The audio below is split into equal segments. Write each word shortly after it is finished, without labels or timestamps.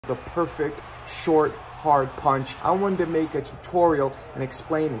The perfect short, hard punch. I wanted to make a tutorial and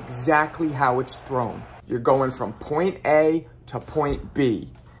explain exactly how it's thrown. You're going from point A to point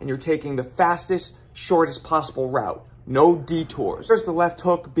B, and you're taking the fastest, shortest possible route. No detours. There's the left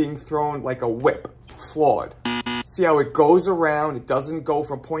hook being thrown like a whip, flawed. See how it goes around? It doesn't go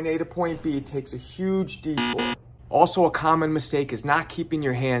from point A to point B. It takes a huge detour. Also, a common mistake is not keeping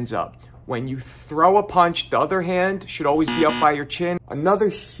your hands up. When you throw a punch, the other hand should always be up by your chin. Another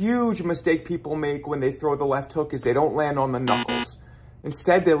huge mistake people make when they throw the left hook is they don't land on the knuckles.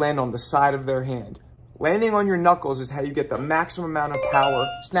 Instead, they land on the side of their hand. Landing on your knuckles is how you get the maximum amount of power,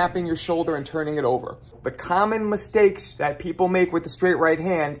 snapping your shoulder and turning it over. The common mistakes that people make with the straight right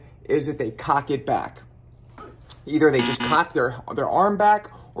hand is that they cock it back. Either they just cock their arm back,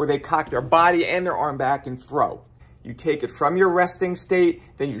 or they cock their body and their arm back and throw. You take it from your resting state,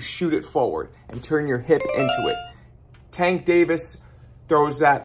 then you shoot it forward and turn your hip into it. Tank Davis throws that